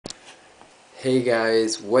Hey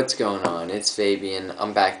guys, what's going on? It's Fabian.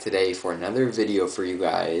 I'm back today for another video for you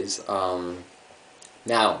guys.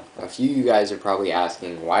 Now, a few of you guys are probably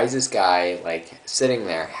asking, why is this guy like sitting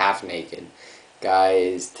there half naked?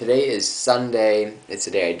 Guys, today is Sunday. It's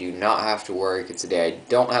a day I do not have to work. It's a day I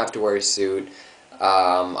don't have to wear a suit.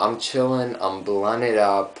 I'm chilling. I'm blunted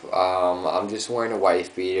up. I'm just wearing a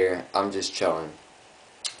wife beater. I'm just chilling.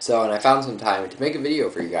 So, and I found some time to make a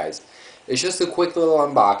video for you guys. It's just a quick little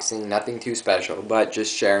unboxing, nothing too special, but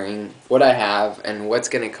just sharing what I have and what's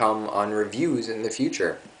going to come on reviews in the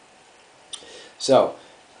future. So,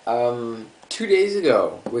 2 days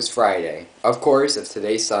ago was Friday. Of course, if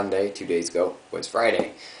today's Sunday, 2 days ago was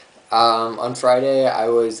Friday. On Friday, I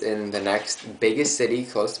was in the next biggest city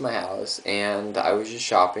close to my house, and I was just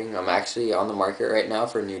shopping. I'm actually on the market right now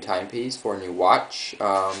for a new timepiece, for a new watch.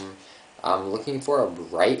 I'm looking for a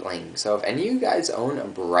Breitling. So if any of you guys own a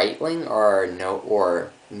Breitling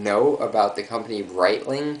or know about the company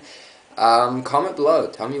Breitling, comment below.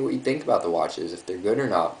 Tell me what you think about the watches, if they're good or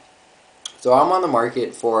not. So I'm on the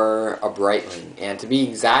market for a Breitling, and to be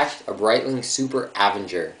exact, a Breitling Super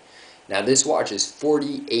Avenger. Now this watch is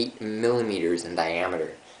 48 millimeters in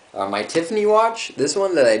diameter. My Tiffany watch, this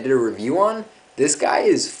one that I did a review on, this guy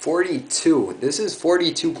is 42. This is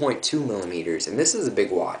 42.2 millimeters, and this is a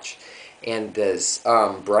big watch. And this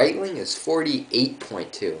Breitling is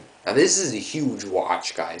 48.2. Now this is a huge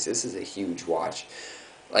watch, guys. This is a huge watch.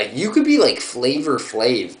 Like, you could be like Flavor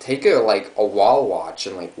Flav. Take a wall watch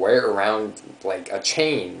and like wear it around like a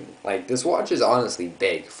chain. Like, this watch is honestly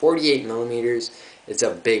big. 48 millimeters. It's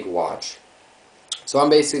a big watch. So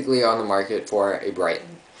I'm basically on the market for a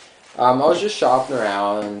Breitling. I was just shopping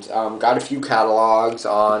around. Got a few catalogs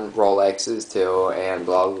on Rolexes too, and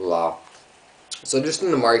blah blah blah. So just in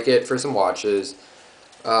the market for some watches.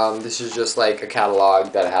 This is just like a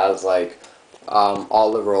catalog that has like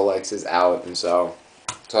all the Rolexes out, and so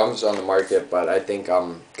I'm just on the market, but I think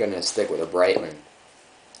I'm gonna stick with a Breitling.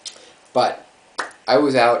 But I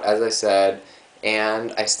was out, as I said,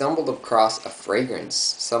 and I stumbled across a fragrance,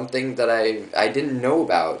 something that I didn't know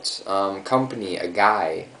about. Company, a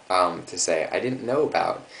guy, to say I didn't know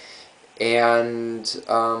about. And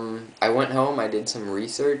I went home, I did some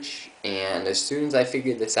research, and as soon as I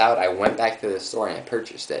figured this out, I went back to the store and I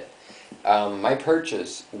purchased it. My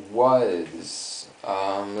purchase was,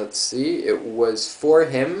 let's see, it was For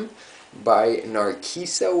Him by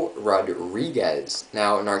Narciso Rodriguez.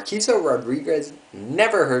 Now, Narciso Rodriguez,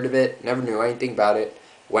 never heard of it, never knew anything about it.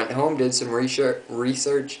 Went home, did some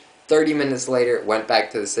research, 30 minutes later, went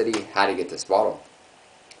back to the city, had to get this bottle.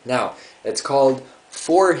 Now, it's called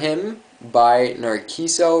For Him by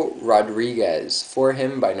Narciso Rodriguez. For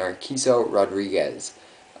Him by Narciso Rodriguez.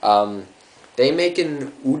 They make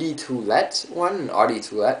an Eau Toilette one, an Eau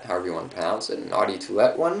Toilette, however you want to pronounce it, an Eau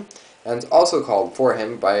Toilette one, and it's also called For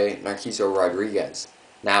Him by Narciso Rodriguez.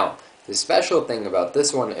 Now, the special thing about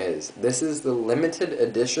this one is, this is the limited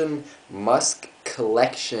edition Musk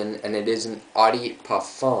collection, and it is an Eau de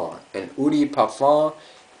Parfum,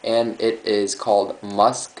 and it is called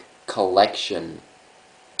Musk Collection.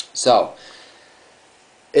 So,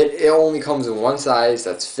 it only comes in one size,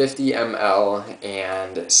 that's 50 ml,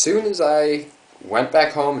 and as soon as I went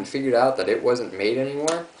back home and figured out that it wasn't made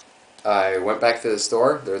anymore, I went back to the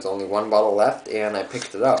store, there's only one bottle left, and I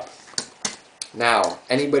picked it up. Now,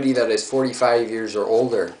 anybody that is 45 years or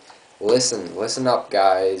older, listen up,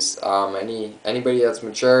 guys. Anybody that's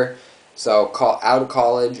mature, so out of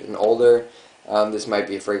college and older, this might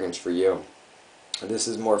be a fragrance for you. This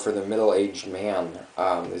is more for the middle-aged man.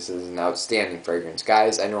 This is an outstanding fragrance.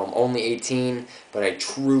 Guys, I know I'm only 18, but I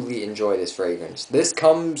truly enjoy this fragrance. This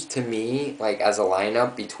comes to me like as a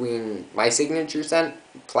lineup between my signature scent,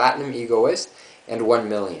 Platinum Egoist, and 1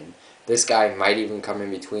 Million. This guy might even come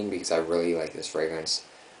in between because I really like this fragrance.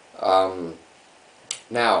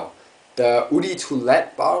 Now, the Eau de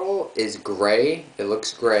Toilette bottle is gray. It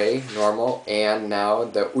looks gray, normal. And now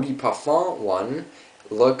the Eau de Parfum one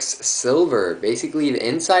looks silver. Basically, the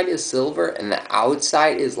inside is silver and the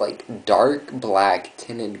outside is like dark black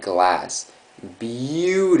tinted glass.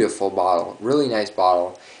 Beautiful bottle. Really nice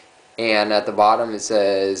bottle. And at the bottom it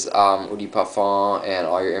says Eau de Parfum and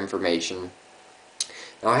all your information.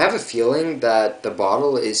 Now, I have a feeling that the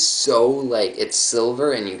bottle is so, like, it's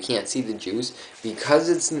silver and you can't see the juice because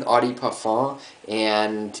it's an Eau de Parfum,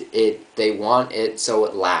 and they want it so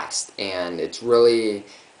it lasts. And it's really,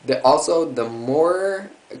 also, the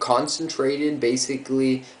more concentrated,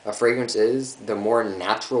 basically, a fragrance is, the more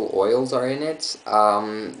natural oils are in it,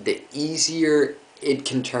 the easier it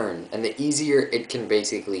can turn, and the easier it can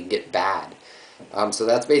basically get bad. So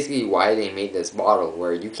that's basically why they made this bottle,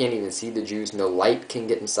 where you can't even see the juice, no light can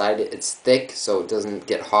get inside it. It's thick, so it doesn't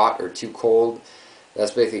get hot or too cold.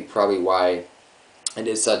 That's basically probably why it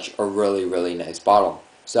is such a really, really nice bottle.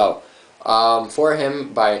 So, for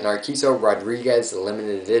him, by Narciso Rodriguez,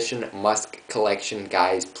 limited edition Musk Collection.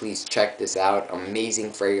 Guys, please check this out.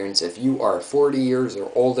 Amazing fragrance. If you are 40 years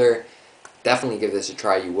or older, definitely give this a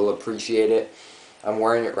try. You will appreciate it. I'm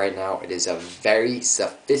wearing it right now. It is a very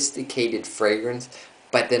sophisticated fragrance,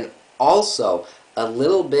 but then also a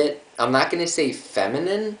little bit, I'm not going to say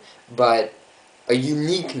feminine, but a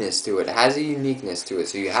uniqueness to it. It has a uniqueness to it,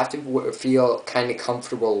 so you have to feel kind of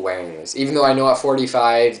comfortable wearing this. Even though I know at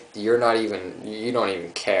 45, you don't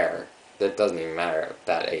even care. That doesn't even matter at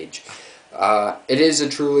that age. It is a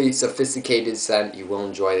truly sophisticated scent. You will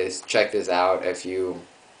enjoy this. Check this out if you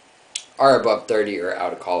are above 30 or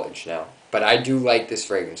out of college now. But I do like this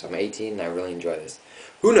fragrance. I'm 18 and I really enjoy this.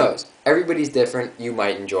 Who knows? Everybody's different. You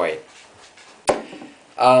might enjoy it.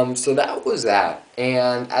 So that was that.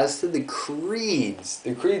 And as to the creeds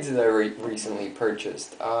that I recently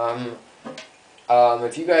purchased,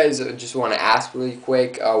 if you guys just want to ask really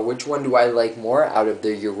quick, which one do I like more out of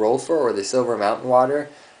the Europha or the Silver Mountain Water?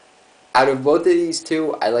 Out of both of these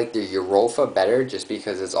two, I like the Europha better just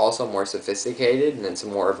because it's also more sophisticated and it's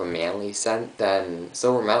more of a manly scent than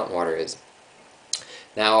Silver Mountain Water is.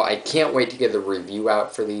 Now, I can't wait to get the review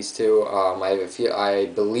out for these two.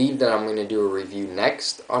 I believe that I'm going to do a review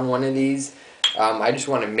next on one of these. I just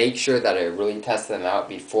want to make sure that I really test them out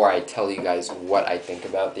before I tell you guys what I think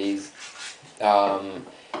about these.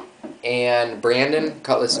 And Brandon,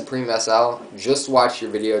 Cutlass Supreme SL, just watched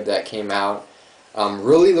your video that came out. I'm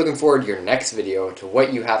really looking forward to your next video, to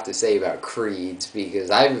what you have to say about creeds,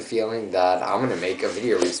 because I have a feeling that I'm going to make a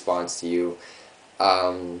video response to you.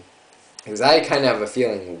 Because I kind of have a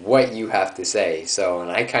feeling what you have to say,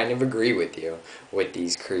 and I kind of agree with you with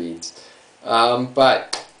these creeds.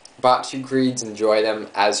 But bought 2 creeds, enjoy them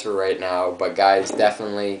as for right now. But guys,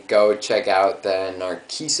 definitely go check out the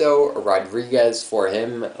Narciso Rodriguez, for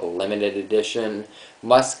him, limited edition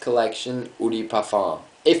Musk Collection Eau de Parfum.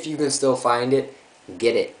 If you can still find it,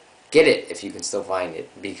 get it. Get it if you can still find it,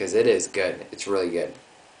 because it is good. It's really good.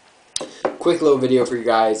 Quick little video for you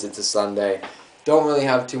guys. It's a Sunday. Don't really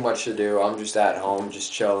have too much to do. I'm just at home,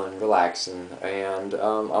 just chilling, relaxing, and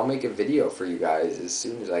I'll make a video for you guys as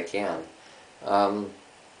soon as I can.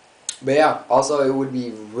 But yeah, also it would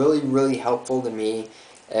be really, really helpful to me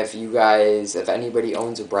if you guys, if anybody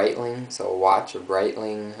owns a Breitling, so a watch, a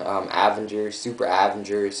Breitling, Avenger,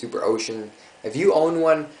 Super Ocean. If you own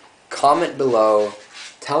one, comment below,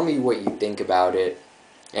 tell me what you think about it,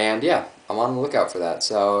 and yeah, I'm on the lookout for that.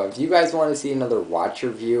 So if you guys want to see another watch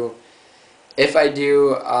review, if I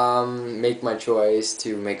do make my choice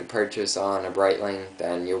to make a purchase on a Breitling,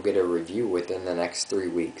 then you'll get a review within the next 3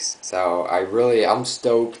 weeks. So I'm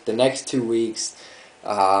stoked. The next 2 weeks,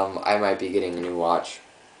 I might be getting a new watch.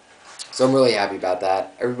 So I'm really happy about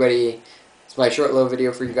that. Everybody, it's my short little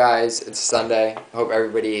video for you guys. It's Sunday. I hope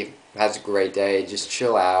everybody has a great day. Just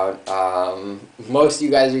chill out. Most of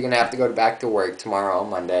you guys are going to have to go back to work tomorrow on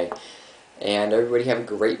Monday. And everybody have a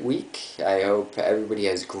great week. I hope everybody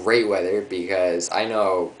has great weather, because I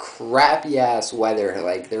know crappy ass weather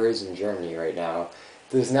like there is in Germany right now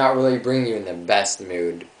does not really bring you in the best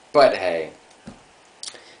mood. But hey,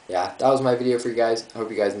 yeah, that was my video for you guys. I hope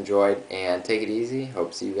you guys enjoyed, and take it easy.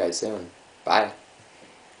 Hope to see you guys soon. Bye.